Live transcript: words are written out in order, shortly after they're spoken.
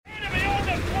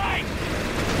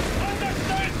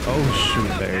Oh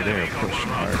shoot, they're pushing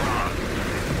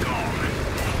hard.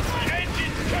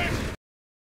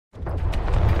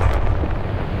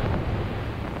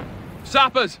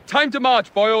 Sappers, time to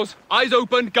march, boys. Eyes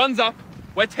open, guns up.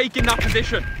 We're taking that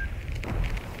position.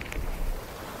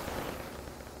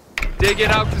 Digging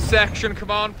out to section,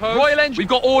 command post. Royal Engine, we've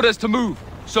got orders to move,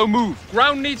 so move.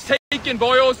 Ground needs taken,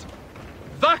 boys.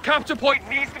 That capture point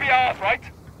needs to be ours, right?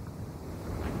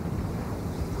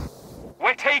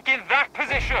 We're taking that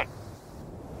position.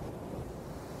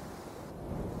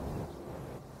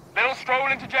 Little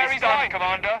stroll into Jerry's line,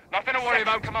 Commander. Nothing to worry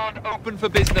about, Command. Open for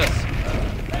business.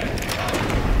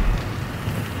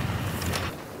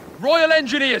 Royal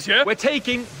Engineers here. We're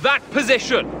taking that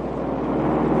position.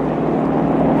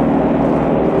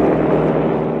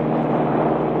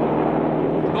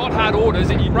 Not had orders.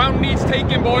 Ground needs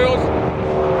taking, boys.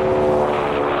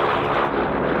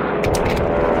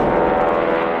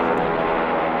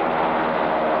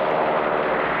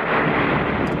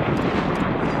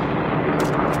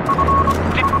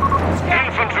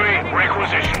 Infantry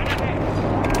requisitioned.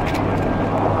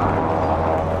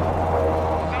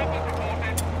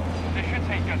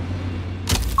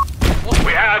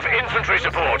 We have infantry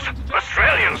support.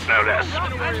 Australians, no less.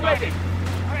 And ready.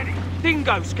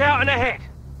 Dingo scouting ahead.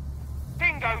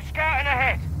 Dingo scouting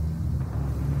ahead.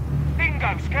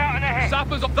 Dingo scouting ahead.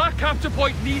 Sappers, that capture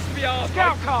point needs to be ours.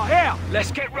 Scout car here.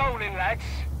 Let's get rolling, lads.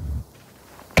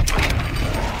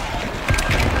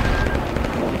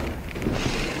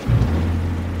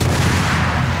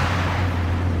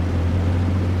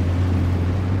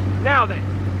 Now then.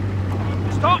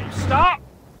 Stop.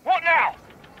 What now?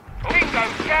 Dingo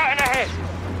scouting ahead.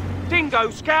 Dingo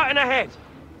scouting ahead.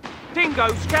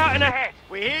 Dingo scouting ahead.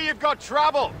 We hear you've got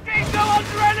trouble. Dingo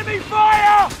under enemy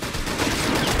fire!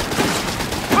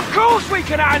 Of course we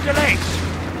can handle it!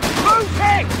 Move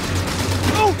it!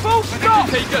 Oh, full stop!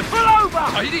 Taken. Pull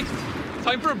over! Tidy.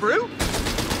 Time for a brew?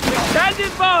 We're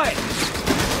standing by!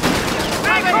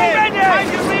 Vehicle ready!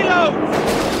 Take your reload!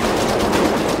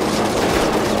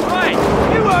 Right,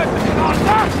 you heard the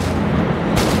commander!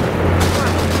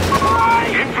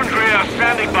 Infantry are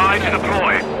standing by to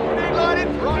deploy.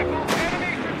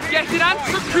 Get in and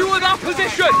secure that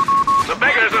position! The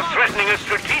beggars are threatening a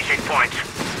strategic point.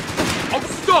 Oh,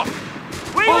 stop!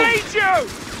 We need you!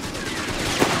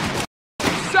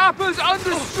 Sappers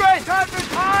under stress!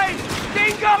 Behind!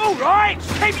 Dingo! All right!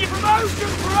 Keep your promotion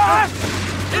for us!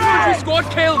 Infantry squad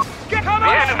killed! Get The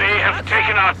enemy have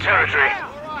taken our territory.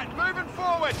 All right, moving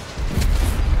forward.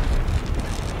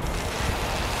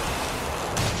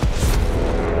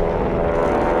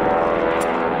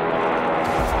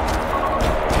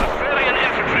 Australian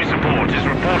infantry support is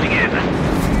reporting in.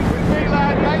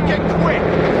 Make it quick.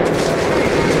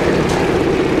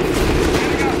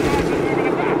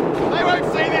 They won't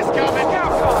see this coming.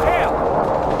 Scout car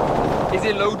here! Is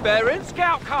it load bearing?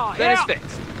 Scout car Then here! it's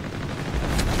fixed.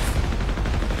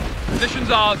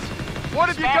 Position's ours. What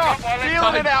have you got?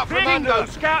 Feeling it out from Dingo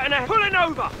under. scouting ahead! Pulling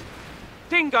over!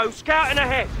 Dingo scouting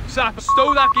ahead! Sappers,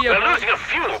 stow that gear. They're losing a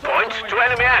fuel point to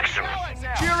enemy action.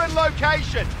 Securing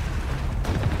location.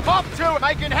 Pop to it,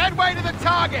 making headway to the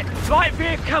target. Light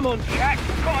vehicle, come on, Jack!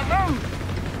 Gotta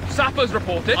move! Sappers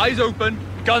reported. Eyes open,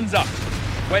 guns up.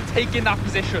 We're taking that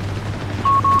position.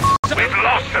 We've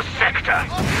lost a sector.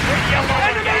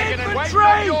 Enemy and wait infantry!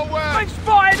 for your word. They've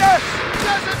spotted us!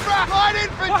 Doesn't right. Light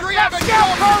infantry What's that haven't scout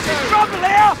got car's in to. trouble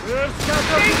here?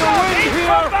 Dingo, he's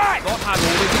come back! Not had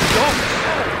orders in job.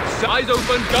 Eyes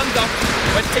open, guns up.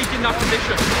 We're taking that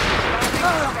position.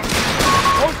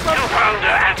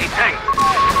 Hellfounder anti-tank.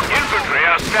 Infantry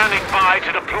are standing by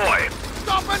to deploy.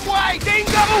 Stop and wait.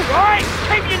 Dingo, all right!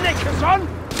 Keep your knickers on!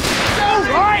 All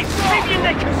right! Keep your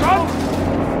knickers on!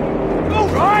 All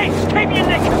right! Keep your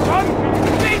knickers on!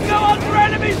 Dingo under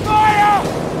enemy fire!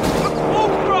 Full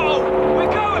throttle!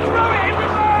 We're going through it in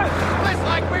reverse! It's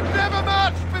like we've never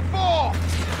marched before.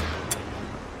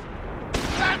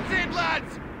 That's it,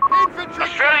 lads. Infantry.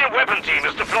 Australian weapon team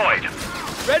is deployed.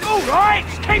 Ready? All right!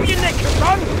 Keep your knickers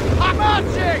on! I'm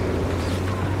marching.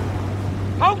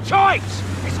 Hold tight!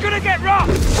 It's gonna get rough!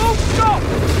 Full stop!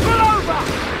 Pull over!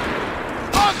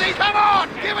 Ozzy, come on!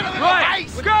 Give it a little Right!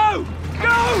 pace. Go!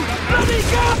 Go! Bloody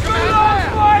go! Through in line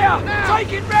there. fire! Now.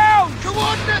 Take it round!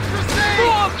 Coordinates received.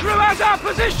 Forward crew has our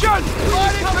position!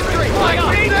 Light infantry. Like Dingo,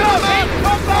 we've never marched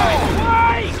before.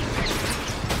 Wait!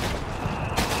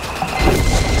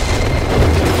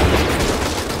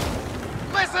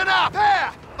 Listen up.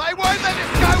 There. They won't let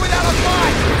us go without a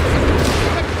fight.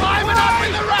 We're climbing up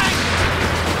in the ranks.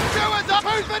 Chewers up.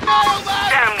 Who's the nail,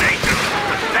 lads? Damnation!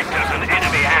 The sector's in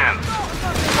enemy hands.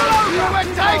 We're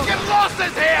taking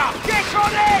losses here. Get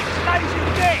on it, lazy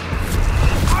dick!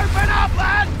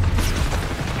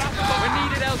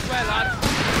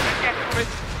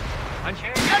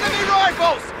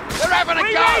 rifles! They're having a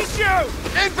We go! need you!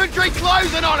 Infantry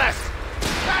closing on us!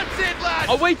 That's it, lads!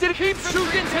 I waited, keep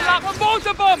shooting till that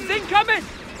mortar bombs incoming!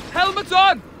 Helmets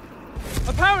on!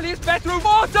 Apparently it's better with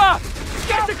mortar!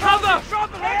 Get to cover!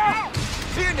 Trouble here!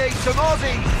 You need some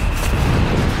Aussies!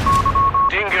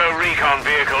 Dingo recon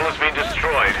vehicle has been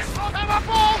destroyed. Come on,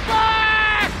 fall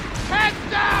back!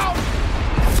 Heads down!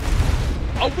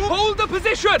 Hold the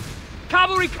position!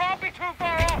 Cavalry can't be too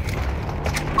far off!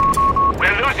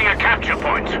 We're losing a capture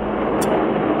point.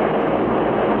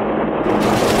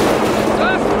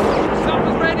 Sir,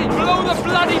 something's ready! Blow the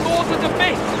bloody mortar to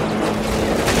bits!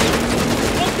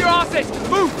 Off your asses!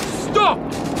 Move! Stop!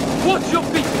 Watch your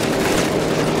feet!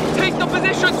 Take the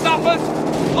position, sappers!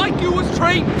 Like you was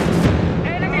trained!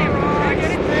 Enemy right!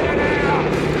 Get it better now!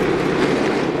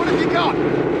 What have you got?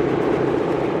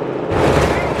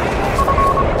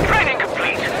 Training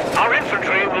complete. Our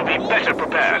infantry will be better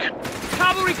prepared.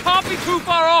 Cavalry can't be too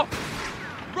far off!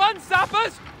 Run,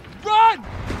 sappers! Run!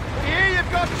 We hear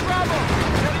you've got trouble!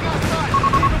 Heading outside!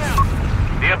 Even out!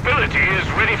 The ability is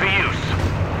ready for use.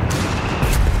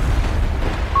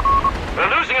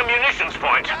 We're losing a munitions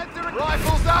point.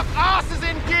 Rifles up, asses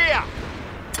in gear!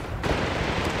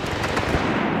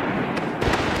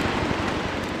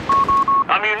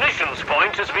 Our munitions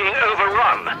point is being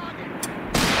overrun.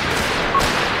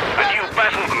 A new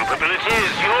battle group ability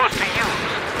is yours to use.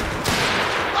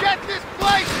 Get this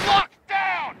place locked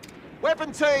down!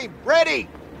 Weapon team, ready!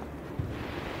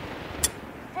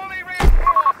 Fully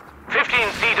reinforced! 15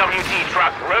 CWT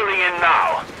truck rolling in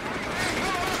now.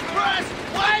 Press,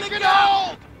 flank and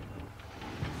hold!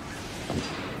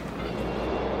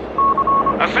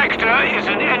 A sector is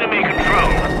in enemy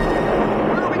control.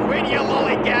 When you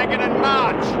lollygagging and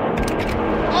march!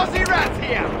 Aussie rats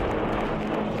here!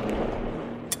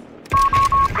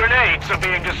 Grenades are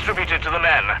being distributed to the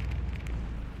men.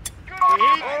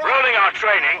 Rolling our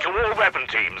training to all weapon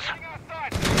teams.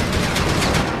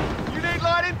 You need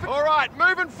light infantry? Alright,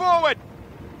 moving forward!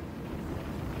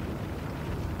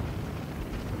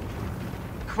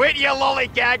 Quit your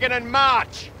lollygagging and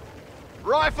march!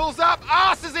 Rifles up,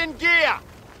 asses in gear!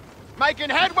 Making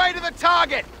headway to the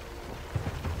target!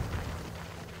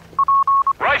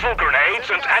 Rifle grenades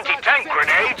and anti-tank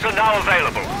grenades are now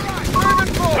available.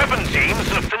 Moving forward! Weapon teams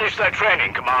have finished their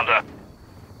training, Commander.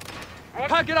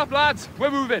 Pack it up, lads!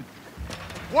 We're moving!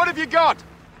 What have you got?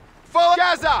 Follow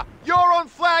Gaza! You're on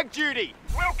flag duty!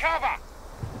 We'll cover!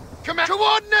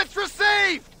 Coordinates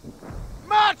received!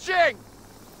 Marching!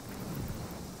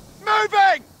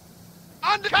 Moving!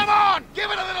 Come on!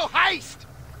 Give it a little haste!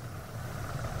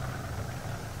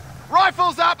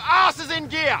 Rifles up, asses in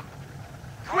gear!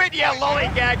 Quit your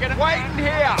lollygagging! Waiting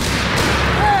here!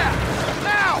 Here!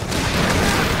 Now!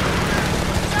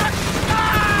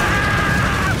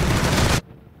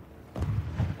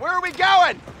 Where are we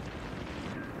going?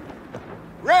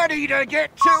 Ready to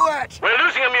get to it! We're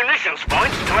losing a munitions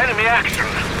point to enemy action.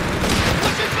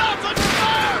 Put your guns on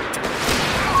fire!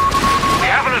 We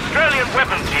have an Australian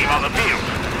weapon team on the field.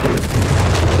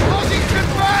 Aussies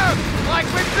confirmed! Like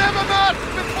we've never marched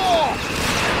before!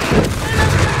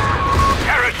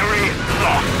 Territory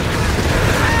lost.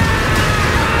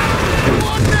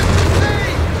 Coordinates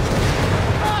received!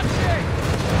 Marching!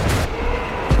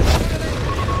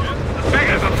 The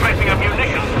beggars are threatening a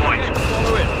munitions point.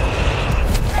 Follow it.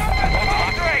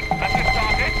 That's just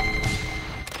started!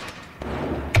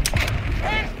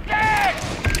 He's dead!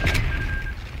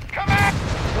 Come on!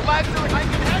 The lads are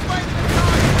making headway to the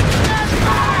target! Stand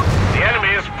back! The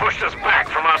enemy has pushed us back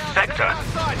from our sector.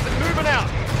 Outside, but moving out!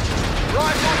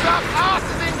 Rifles up,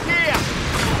 asses in gear!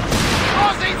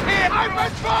 Aussies here!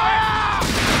 Open fire!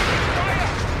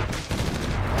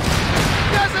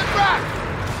 Desert rat!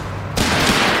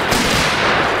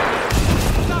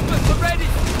 Sappers, we're ready!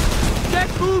 Get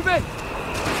moving!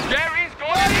 Gary's Put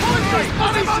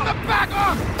going him on the back!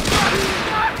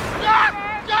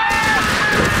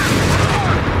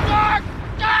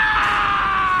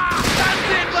 That's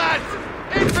it, lads!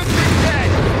 Infantry dead!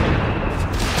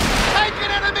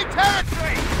 Taking enemy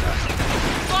territory!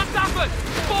 Come on, sappers!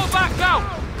 Fall back now!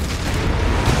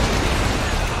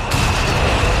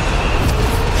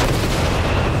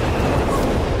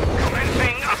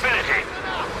 Commencing ability.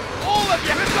 All of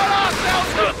you have got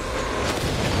ourselves!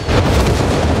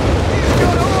 He's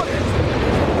got orders!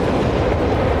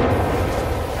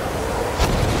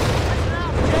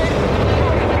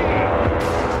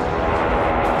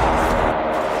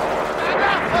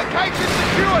 Location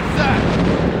secured, sir!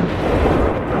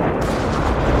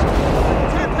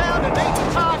 2-pounder needs a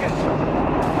target!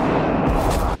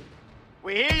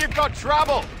 We hear you've got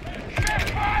trouble!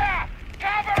 Fire!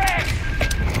 Cover it!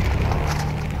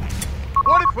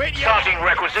 What have quit yet. Starting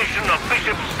requisition of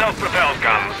Bishop's self-propelled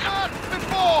guns.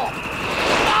 Before!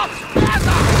 Stop!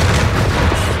 Gather!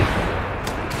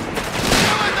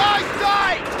 Do as I say!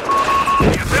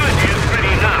 The ability is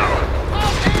ready now.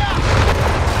 Up here!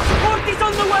 Support is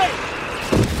on the way!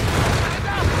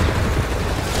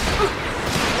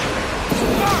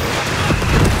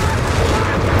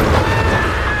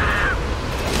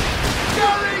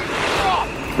 Jerry, stop!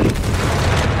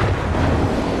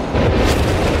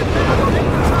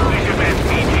 Bishop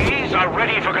SPGs are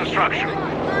ready for construction.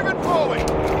 Moving forward!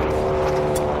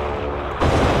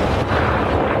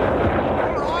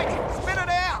 All right, spin it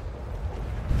out!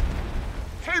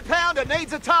 2-pounder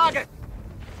needs a target!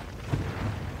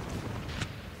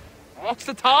 What's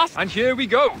the task? And here we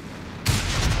go.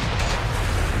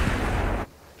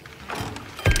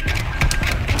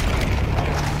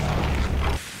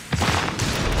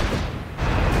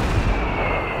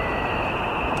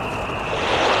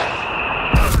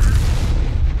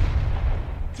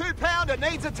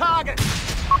 Needs a target!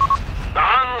 The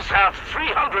Huns have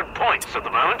 300 points at the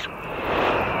moment.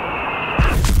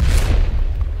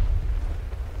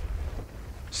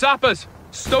 Sappers,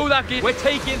 stow that gear. We're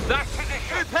taking that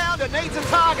position. 2-pounder needs a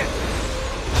target!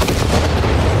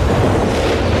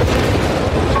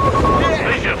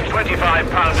 Bishop's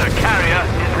 25-pounder carrier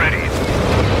is ready.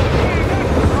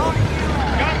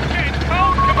 Guns getting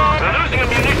cold, Commander! They're losing a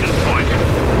munitions point.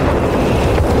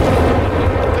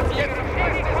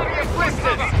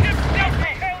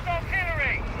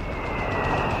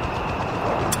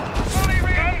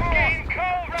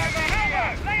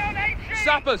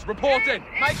 Sappers, reporting.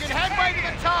 Making headway to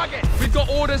the target! We've got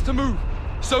orders to move.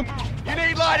 So, You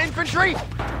need light infantry?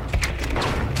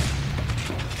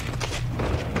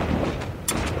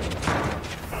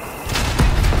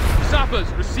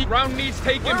 Sappers, receive. Round needs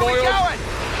taking, Where are we boys. going? Alright,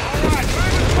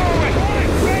 moving forward!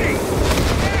 Ready!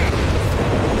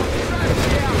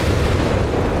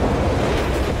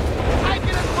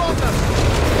 Taking us from them!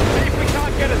 See if we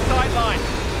can't get a sight line.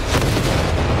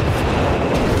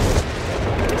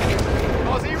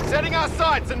 Aussie, setting our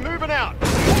sights and moving out.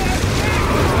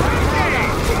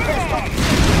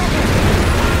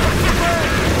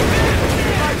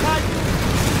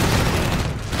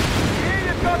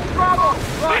 You've got trouble!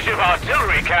 Right. Bishop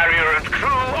artillery carrier and crew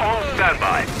on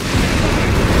standby.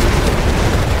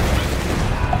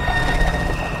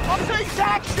 Cease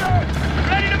action!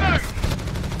 Ready to move!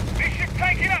 Bishop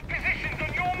taking up positions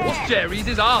on your mark! What's Jerry's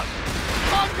is ours.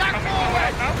 Contact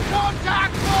forward!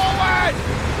 Contact forward!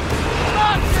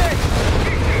 That's it!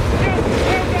 Bishop,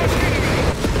 self-propelled artillery!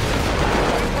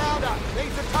 Powder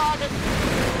needs a target.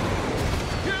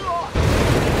 Come on!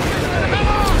 Come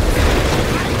on!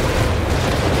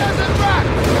 Doesn't run!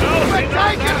 We're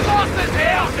taking losses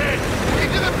here!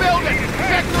 Into the building!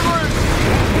 Check the roof!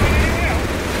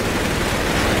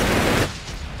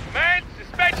 Man,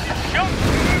 suspension shots!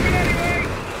 Moving anyway!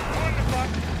 Wonderful!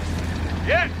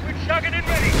 Yes, we're chugging in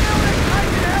ready! Get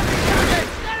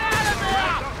out of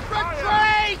here!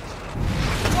 Retreat!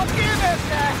 Well, give us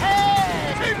a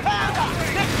hand! 2-pounder!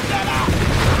 Let's get up!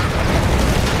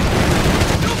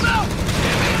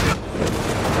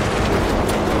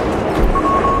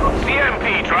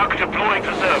 CMP truck deploying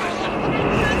for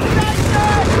service.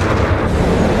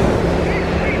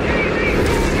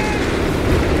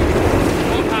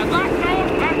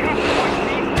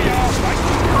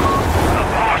 The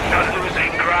Bosch are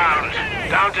losing ground.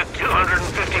 Down to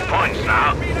 250 points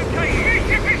now. Bishop is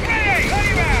ready!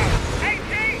 Ready round!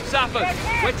 80! Sappers,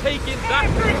 we're taking that.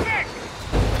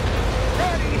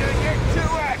 Ready to get to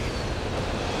it!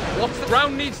 What's the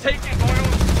round needs taking, boys.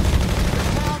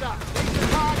 Powder needs a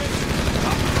target!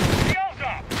 Shields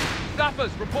up!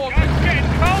 Sappers, reporting. Guns getting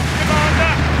cold,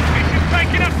 Commander! Bishop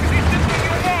taking up positions on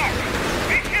your mark!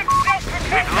 Bishop We've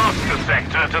self-propelled! lost the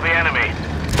sector to the enemy.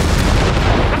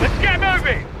 Let's get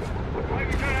moving!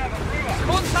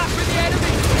 Contact with the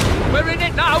enemy. We're in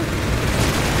it now.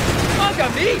 Bugger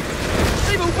me.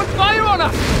 They've opened fire on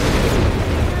us.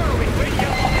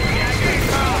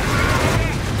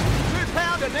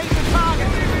 2-pounder needs a target!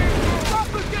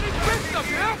 Sappers getting pissed up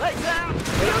here. Legs out!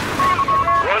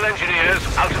 Royal Engineers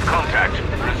out of contact.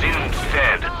 Resumed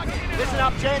dead. Listen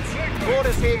up, gents.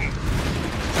 Orders here.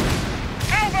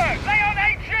 Albert, lay on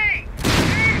HG!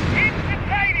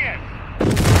 Instantaneous!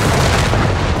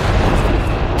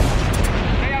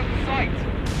 Stay out of sight.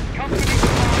 Company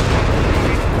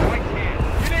command right here.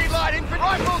 You need light infantry.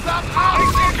 Rifles up! Up!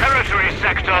 Territory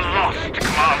sector lost,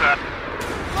 Commander.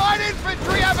 Light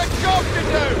infantry have a job to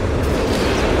do!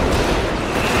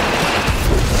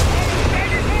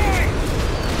 Steady boys!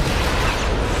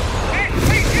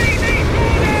 SPG needs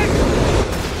orders!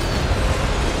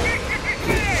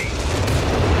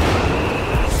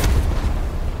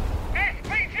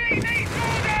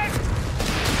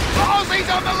 He's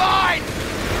on the line!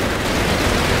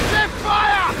 Lift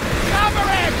fire! Cover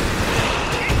him!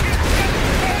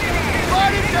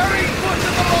 Right into his foot to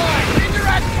the line!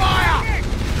 Indirect fire!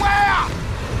 Where?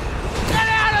 Get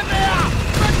out of there!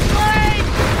 Retreat!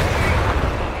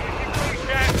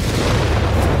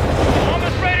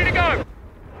 Almost ready to go!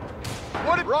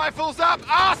 What? Rifles up,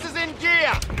 asses in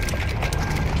gear!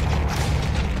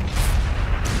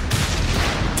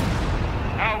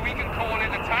 Now we can call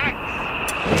in attacks!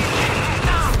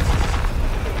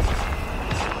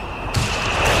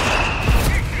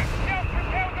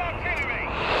 Self-propelled artillery!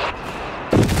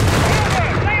 Over!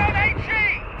 Lay on HE!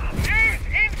 Use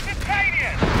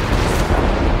instantaneous!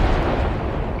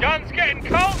 Guns getting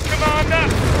cold, Commander!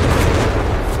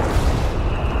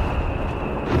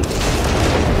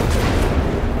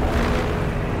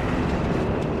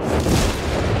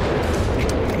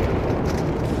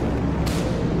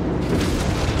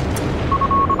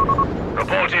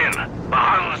 Report in. The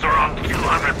Huns are on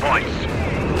 200 points.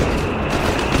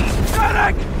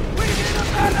 Medic! We need a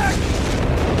medic!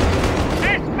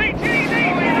 SPG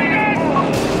leaders!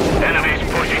 Enemies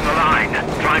pushing the line,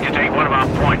 trying to take one of our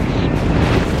points.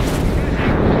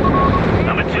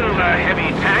 The Matilda heavy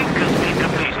tank has been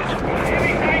completed.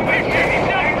 Heavy tank with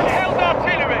self-propelled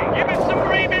artillery. Give us some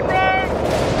breathing room.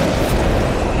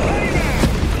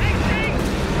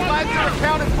 Flags are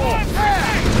accounted for.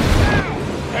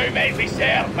 Who made me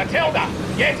sail? Matilda!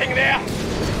 Getting there!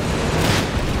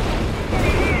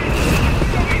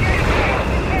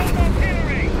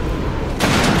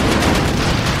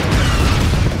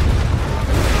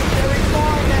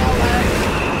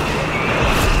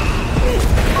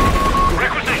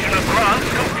 Requisition of grants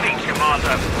complete,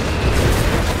 Commander.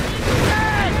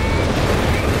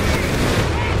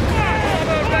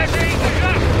 Armor ready!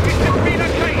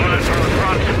 Bullets from the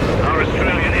front. Our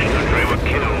Australian infantry were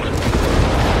killed.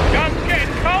 Guns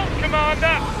getting cold,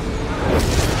 Commander!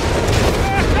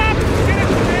 First up! Get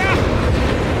us clear!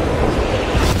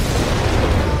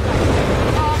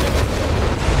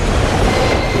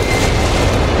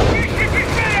 New ship is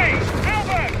ready!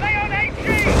 Albert, lay on HG!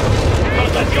 Got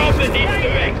the job that needs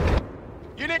doing!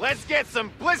 Let's get some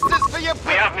blisters for your...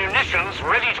 We have munitions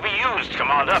ready to be used,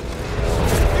 Commander.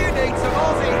 You need some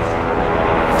Aussies!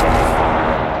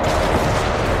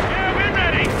 Yeah, we're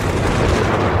ready!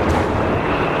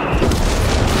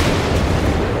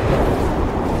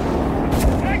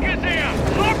 Tankers here!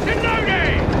 Locked and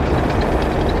loaded!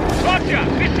 Roger!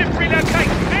 Mission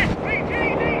relocate! SPG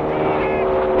needs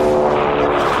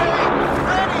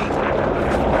Ready!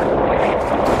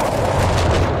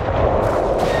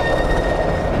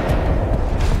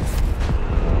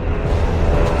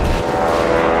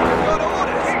 Got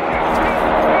orders!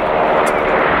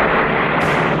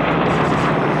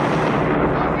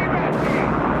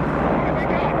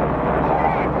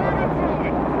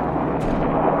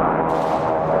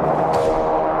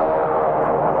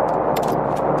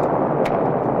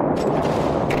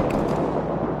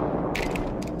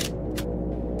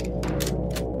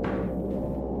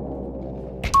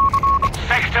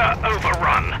 Sector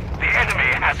overrun. The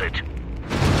enemy has it.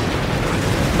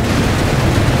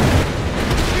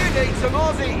 You need some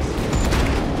Aussies!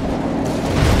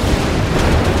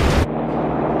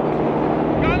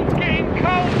 Guns getting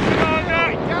cold, Commander!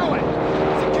 Going!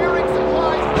 Securing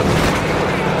supplies!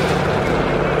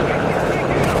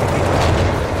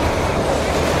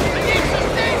 I need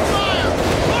sustained fire!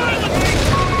 Fire the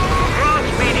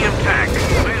Grant's medium tank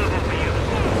available for use.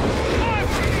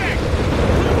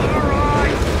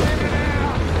 Alright! Send it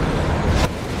out!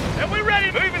 Are we ready?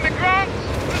 Moving the Grants!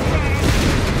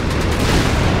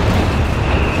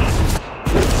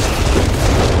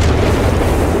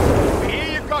 We hear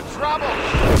you've got trouble!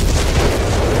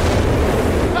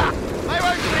 Ha! They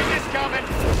won't see this coming!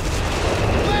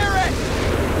 Clear it!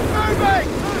 Moving!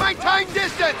 Maintain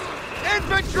distance!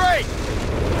 Infantry!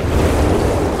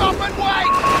 Stop and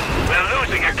wait! We're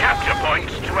losing a capture point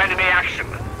to enemy action.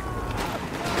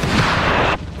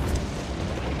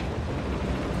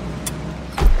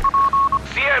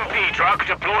 CMP truck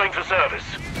deploying for service.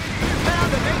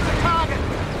 Found it! Needs a target!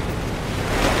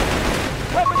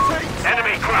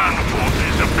 Enemy ground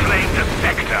forces have claimed a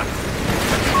sector.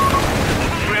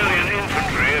 Australian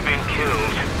infantry have been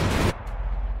killed.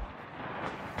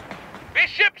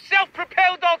 Bishop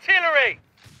self-propelled artillery!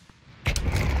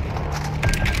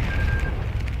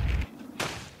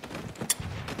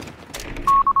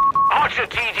 Archer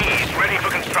TDs ready for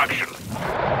construction.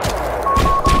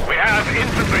 We have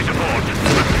infantry support.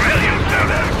 Australians down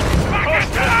there. Push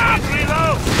down!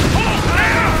 Reload! Hold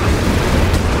there!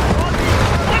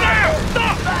 Hold there!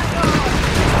 Stop!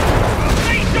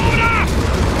 Cease order!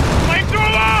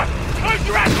 Flamethrower! Close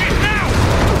your ashes now!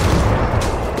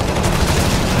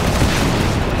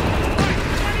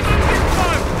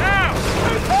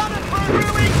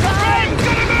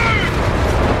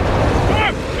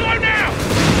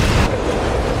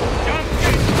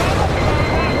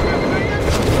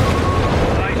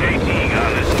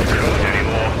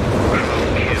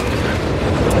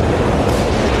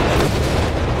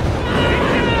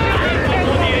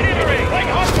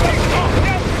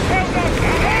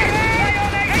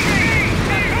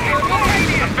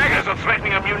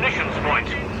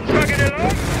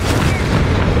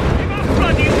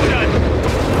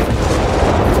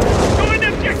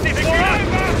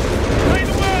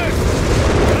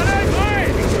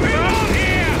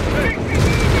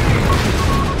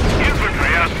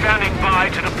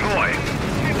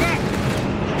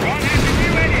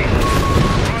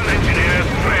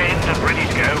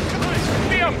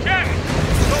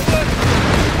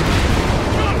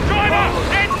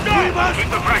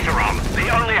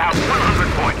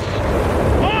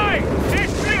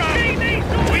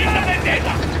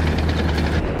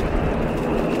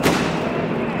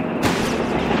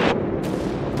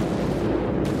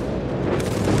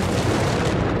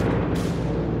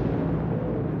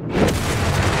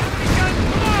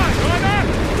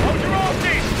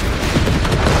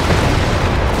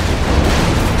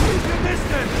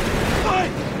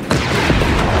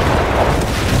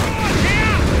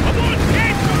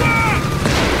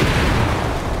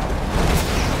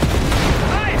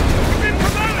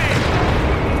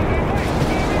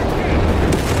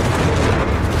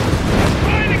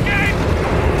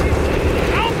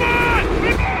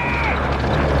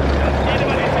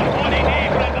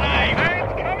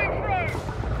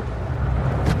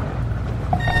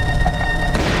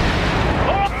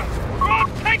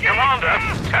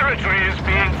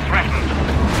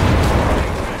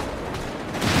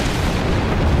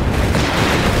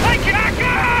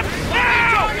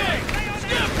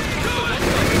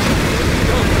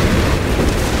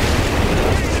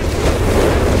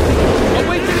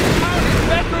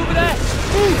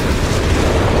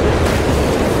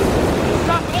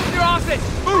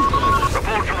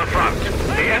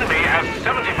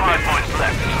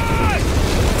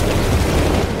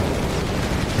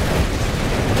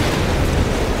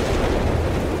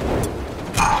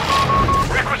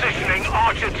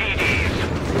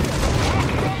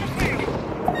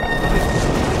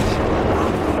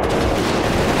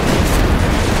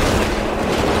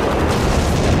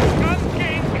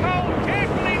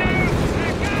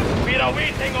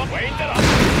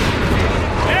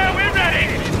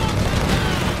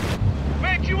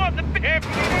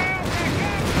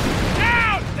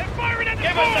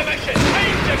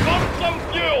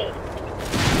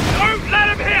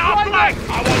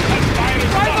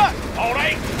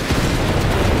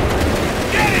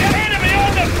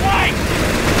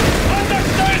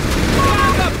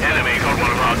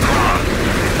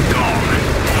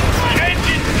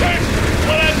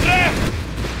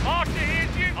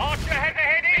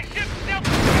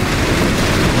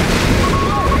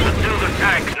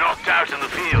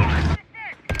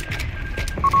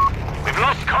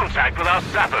 contact with our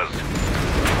sappers.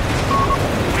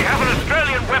 We have an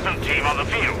Australian weapon team on the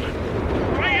field.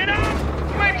 Bring it up!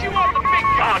 Where do you want the big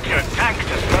gun? Archer tank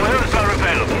destroyers are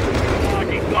available.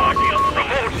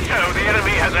 Reports show the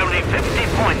enemy has only 50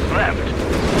 points left.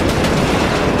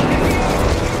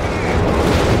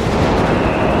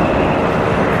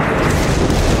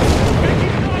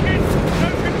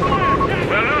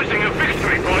 We're losing a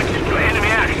victory point to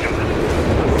enemy action.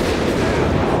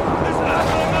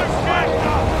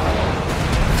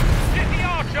 Get the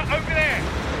Archer over there!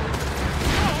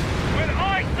 Stop when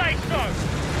I say so!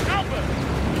 Albert!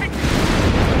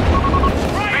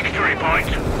 Victory point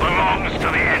belongs to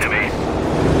the enemy.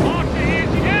 Archer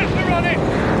is yes, they're on it!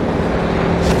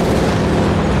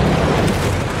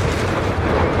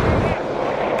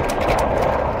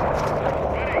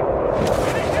 Ready?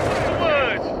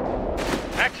 Words!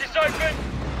 Axis open,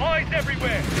 eyes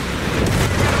everywhere!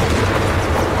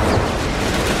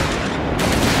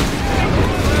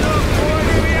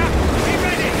 Be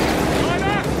ready!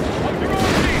 Timer, up to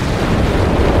Rossi!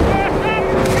 First up,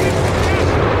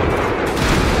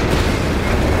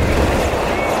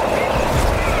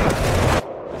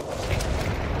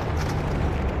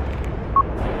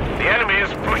 The enemy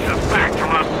has pushed us back from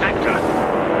our sector.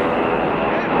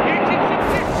 get in some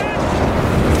distance!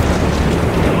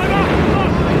 Timer,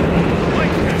 lost!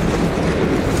 Wait,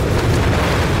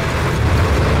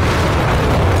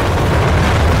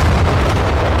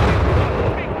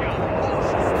 big gun!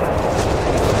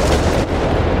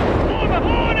 Order,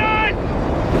 orders!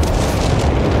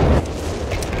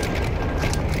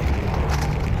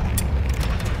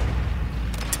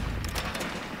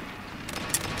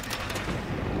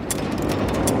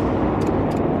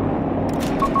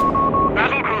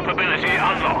 Battle group ability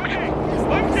unlocked.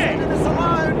 Who's it? Leaving us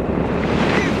alone!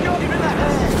 You've got him in the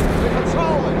head! We're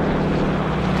patrolling!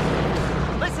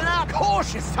 Listen up!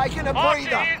 Cautious, taking a Archer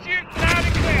breather! hears you loud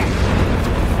and clear!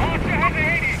 Archer has a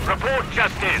heading! Report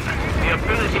just in. The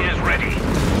ability is ready.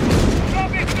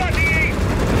 Stop it, bloody!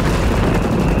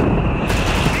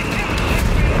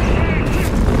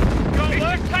 Go,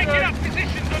 taking up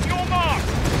positions on your mark!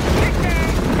 Get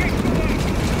down, get to work!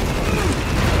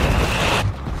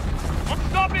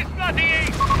 Stop it, bloody!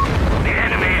 The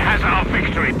enemy has our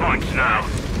victory points now.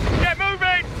 Get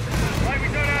moving! Why we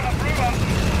don't have a brewer?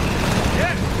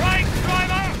 Yeah, right,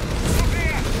 driver! Look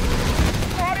here!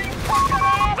 Starting,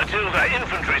 Matilda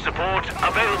infantry support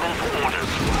available for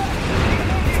orders.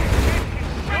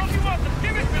 Don't you want to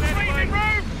give us the breathing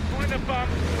room? Find the bump.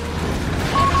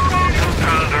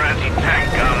 Pounder anti-tank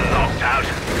gun knocked out.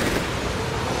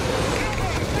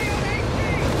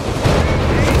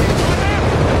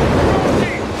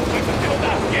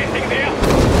 Getting there!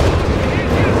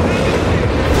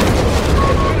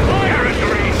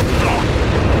 Territory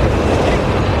lost.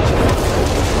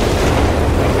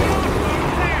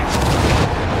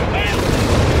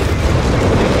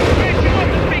 Where's your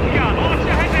other big gun?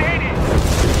 Archer has a heading!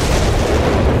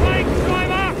 Flank,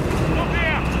 driver! Look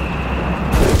here!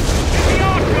 Get the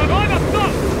Archer and I'm a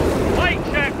stop! Wait,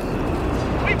 chaps!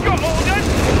 We've got orders!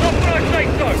 Not when I say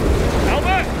so!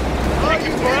 Albert!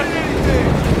 Looking for us!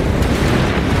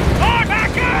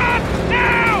 Back up!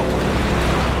 Now!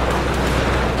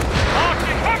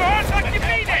 Archer, come on! Like you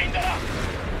mean it!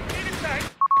 Need a tank?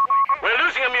 We're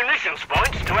losing a munitions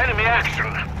point to enemy action.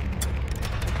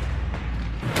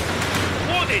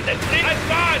 Loaded and ready.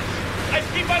 Advance! And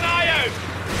keep an eye out!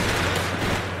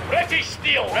 British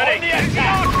steel, ready. On the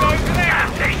attack! Over there!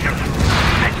 Gas station.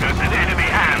 Sectors in enemy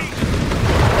hands.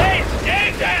 Let's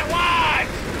get that one!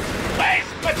 Let's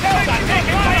Matilda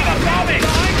taking by the promise!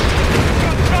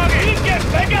 You get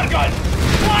bigger guns!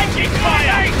 Flanking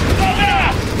fire!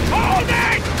 Over! Hold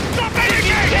it! Stop it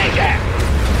again! Take it!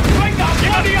 Bring that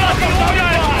bloody arm!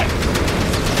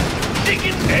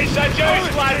 Chicken fish, a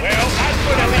Jewish lad! Well, that's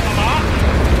gonna leave a mark!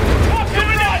 What's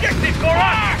doing objective for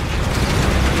us?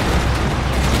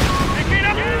 Pick it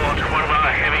up! Lord, one of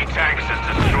our heavy tanks is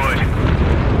destroyed.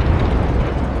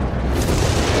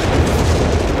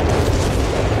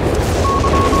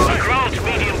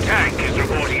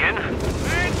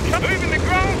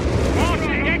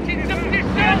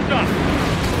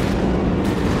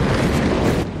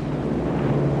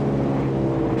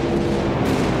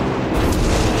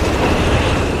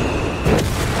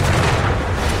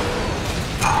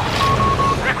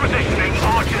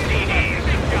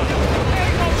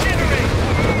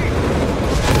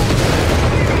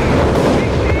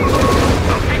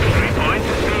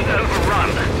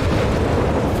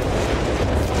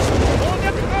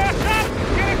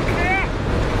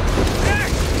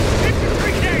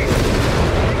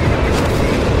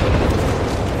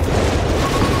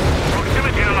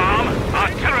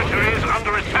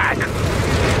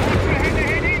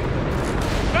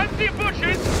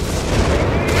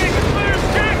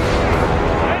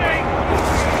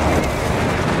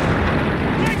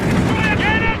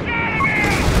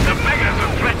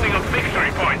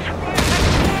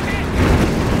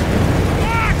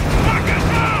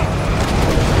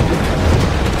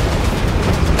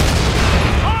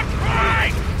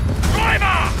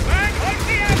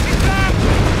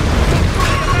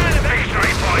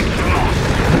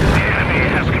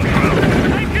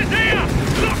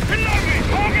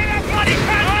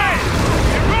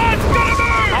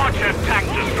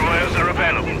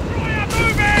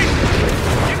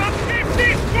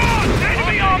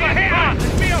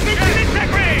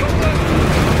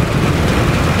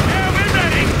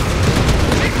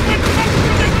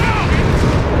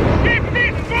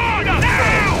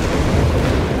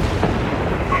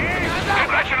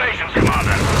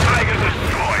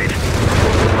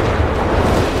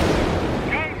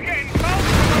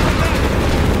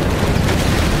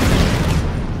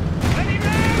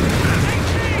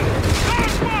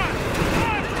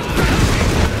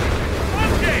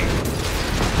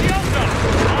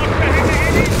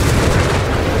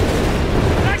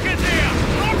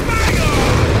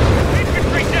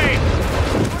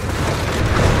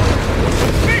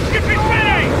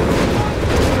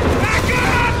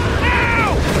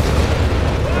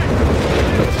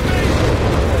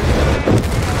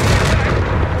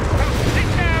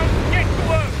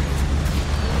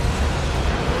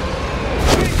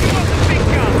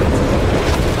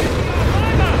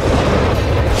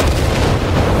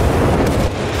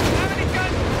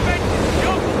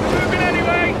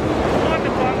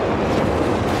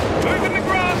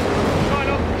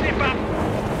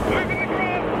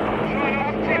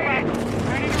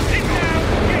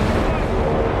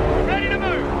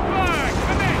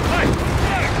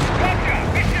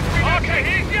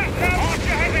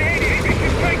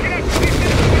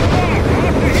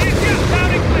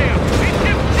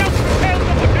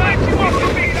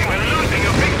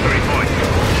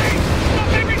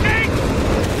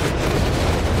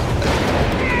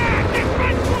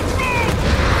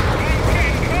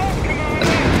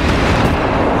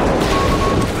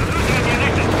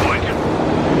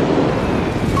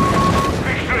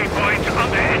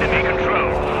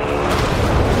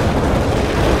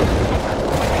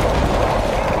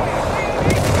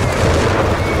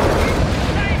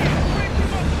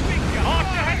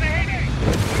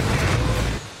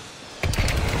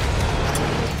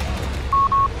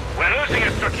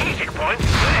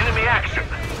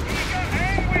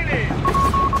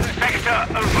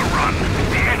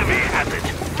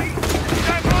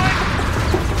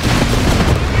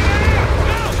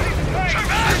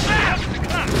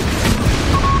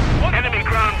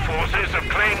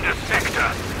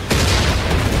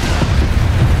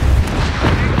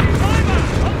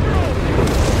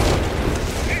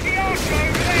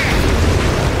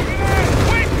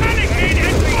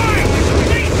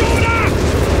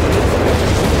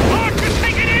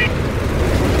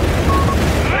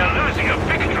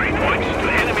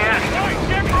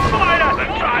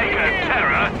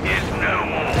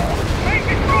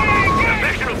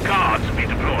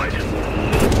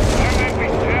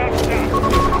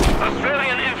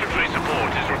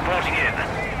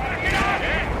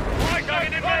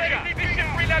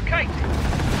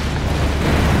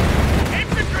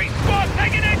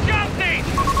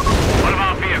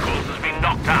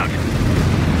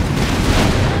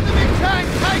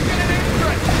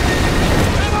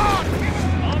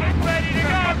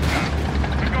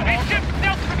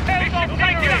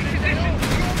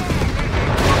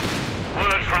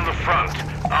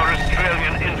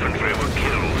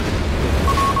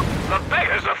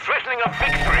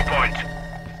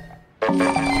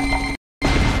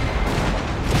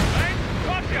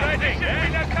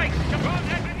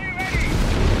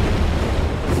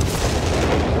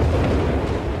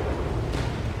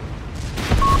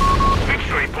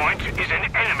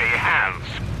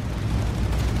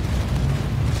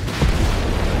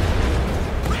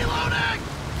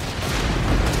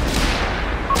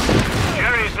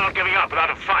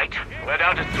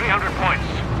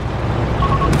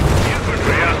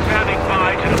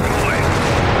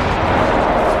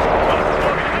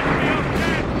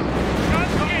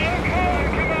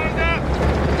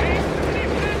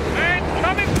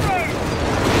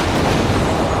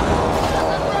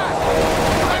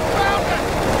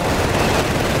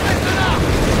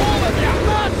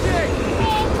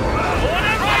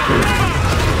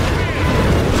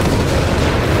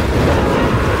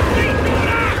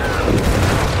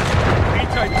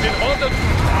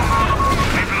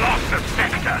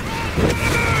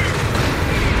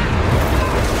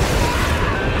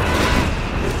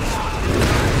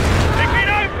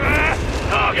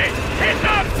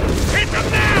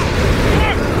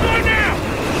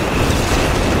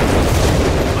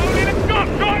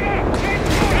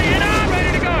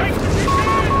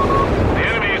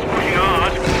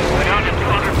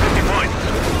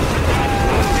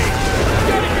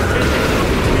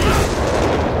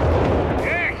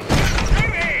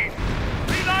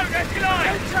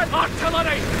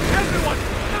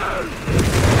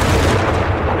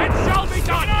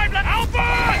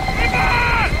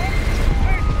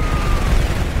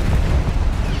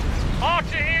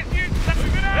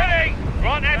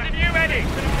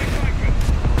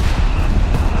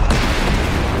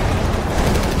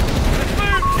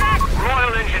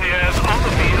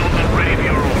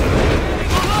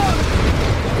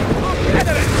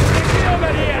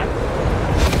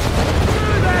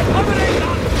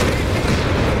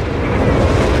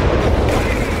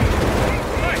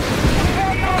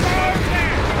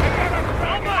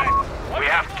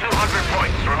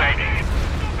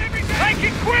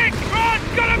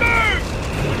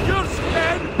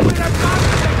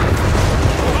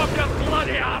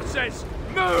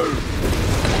 move!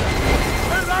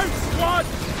 Hello, squad!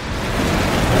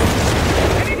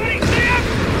 Anybody see him?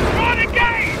 Try the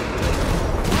gate!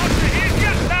 Archer, here's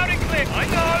you, loud and clear. I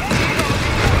know.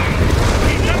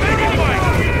 He's a big boy.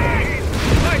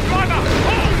 Hey, driver!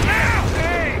 Hold now!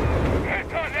 Hey! Get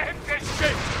on them, this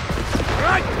shit!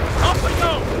 Right, up we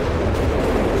go!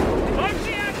 I'm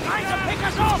seeing Trying to pick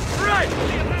us off! Right,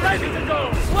 ready to go!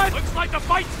 Looks like the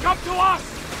fight's come to us!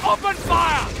 Open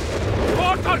fire!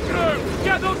 Water crew,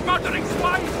 get those murdering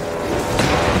swines!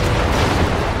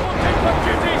 Okay, for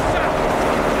duty, sir!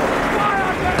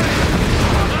 Fire them!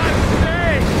 I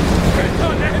say! Get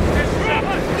on them, this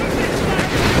rubber!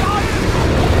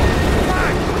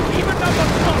 Back! Even number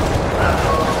plus!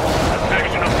 A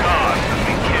section of guards has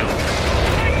been killed.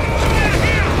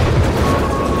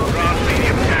 Brass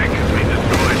medium tank has been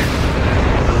destroyed.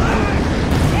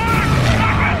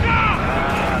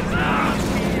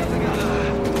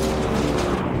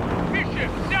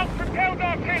 Bishop, self-propelled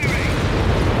artillery!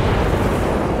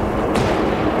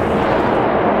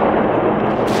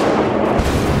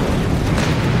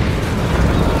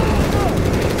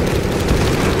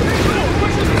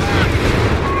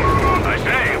 I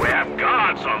say, we have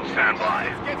guards on standby.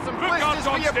 Get some Put guns blisters for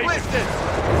on your station. blisters!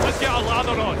 Let's get a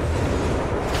lather on!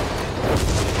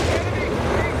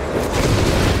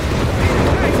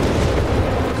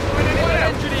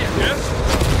 Engineer! Yes?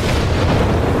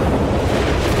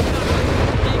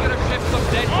 Eager to shift some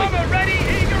dead weight. Armor ready,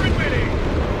 eager and willing.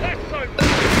 That's so.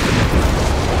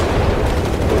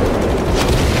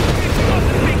 We've got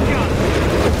the big gun.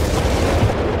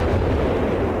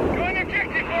 Got an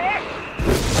objective for us?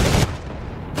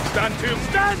 Stand to!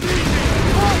 Stand easy!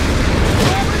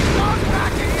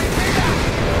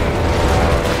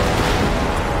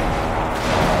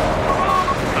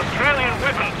 Australian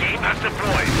weapon team has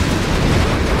deployed.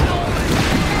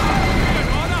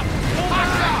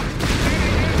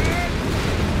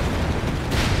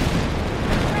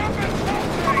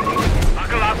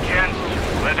 Buckle up, gents.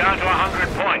 We're down to 100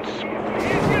 points.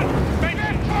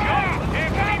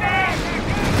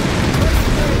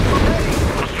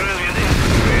 Australian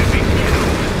infantry have been killed.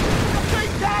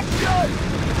 Take action!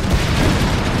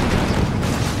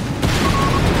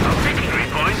 Our victory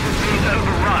point has been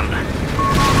overrun.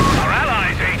 Our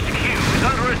allies' HQ is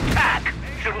under attack.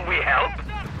 Shouldn't we help?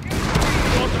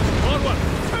 Forward!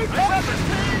 217!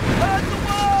 Heard the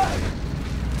word!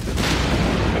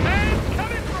 Command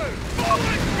coming through.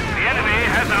 Forward! The enemy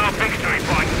has our victory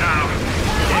point now.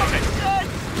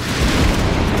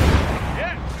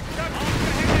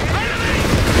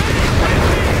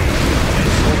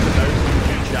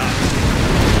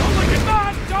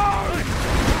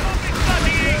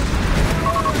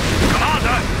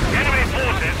 Commander, enemy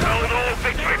forces hold all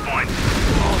victory points.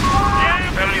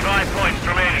 75 points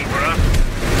remaining for us.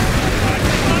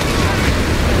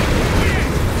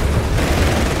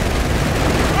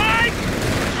 Right!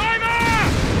 Timer!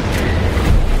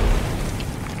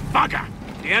 Bugger!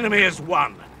 The enemy has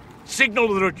won. Signal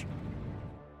the